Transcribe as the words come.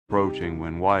approaching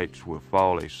when whites will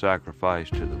fall a sacrifice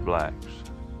to the blacks.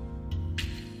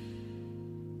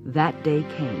 That day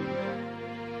came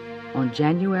on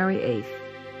January 8th,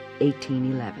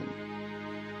 1811.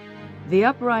 The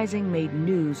uprising made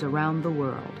news around the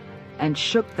world and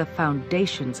shook the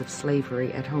foundations of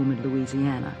slavery at home in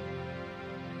Louisiana.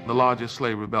 The largest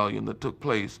slave rebellion that took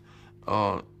place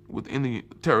within the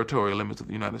territorial limits of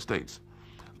the United States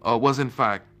was in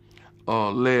fact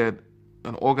led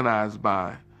and organized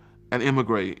by an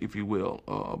immigrant, if you will,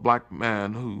 a black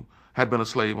man who had been a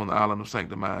slave on the island of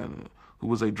Saint-Domingue, who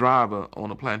was a driver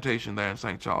on a plantation there in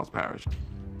St. Charles Parish.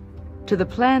 To the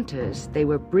planters, they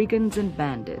were brigands and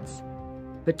bandits,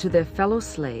 but to their fellow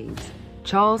slaves,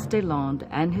 Charles Deslandes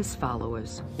and his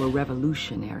followers were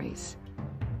revolutionaries.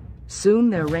 Soon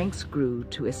their ranks grew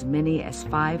to as many as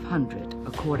 500,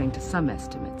 according to some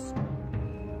estimates.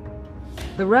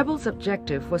 The rebels'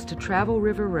 objective was to travel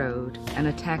River Road and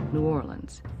attack New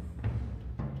Orleans.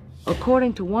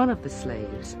 According to one of the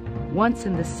slaves, once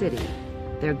in the city,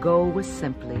 their goal was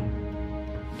simply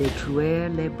détruire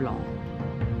les blancs,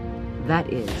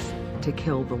 that is, to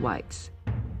kill the whites.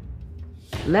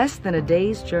 Less than a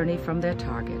day's journey from their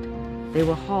target, they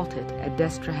were halted at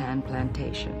Destrehan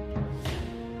Plantation.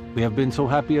 We have been so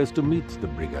happy as to meet the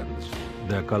brigands.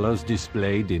 Their colors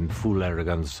displayed in full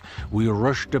arrogance, we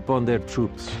rushed upon their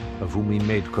troops, of whom we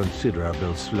made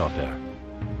considerable slaughter.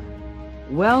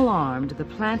 Well armed, the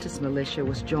planters' militia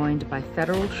was joined by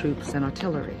federal troops and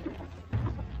artillery.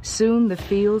 Soon the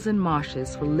fields and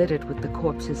marshes were littered with the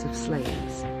corpses of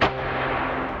slaves.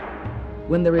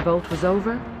 When the revolt was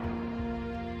over,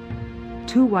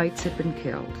 2 whites had been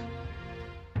killed.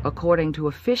 According to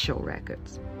official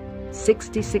records,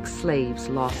 66 slaves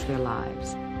lost their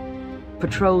lives.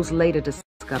 Patrols later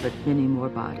discovered many more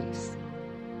bodies.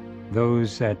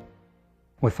 Those that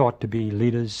were thought to be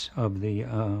leaders of the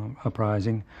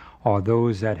uprising, or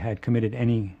those that had committed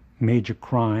any major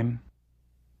crime,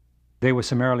 they were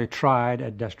summarily tried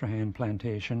at Destrehan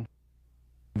Plantation.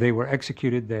 They were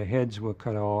executed, their heads were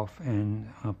cut off and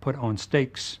put on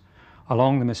stakes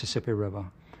along the Mississippi River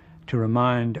to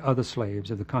remind other slaves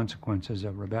of the consequences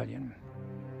of rebellion.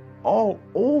 All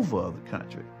over the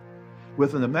country,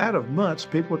 within a matter of months,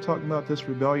 people were talking about this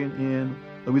rebellion in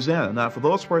Louisiana. Now, for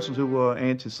those persons who were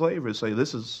anti-slavery, say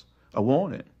this is a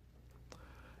warning.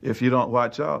 If you don't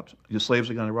watch out, your slaves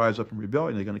are going to rise up in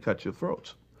rebellion, they're going to cut your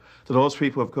throats. To those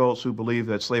people, of course, who believe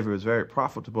that slavery is very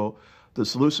profitable, the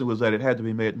solution was that it had to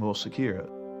be made more secure.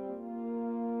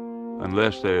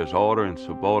 Unless there is order and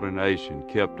subordination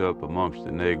kept up amongst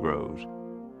the Negroes,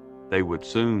 they would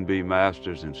soon be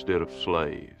masters instead of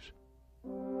slaves.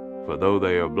 For though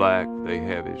they are black, they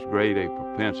have as great a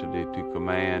propensity to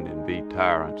command and be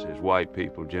tyrants as white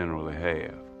people generally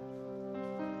have.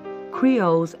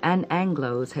 Creoles and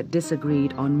Anglos had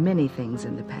disagreed on many things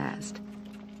in the past,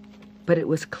 but it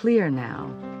was clear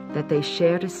now that they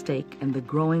shared a stake in the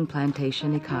growing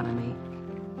plantation economy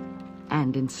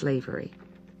and in slavery.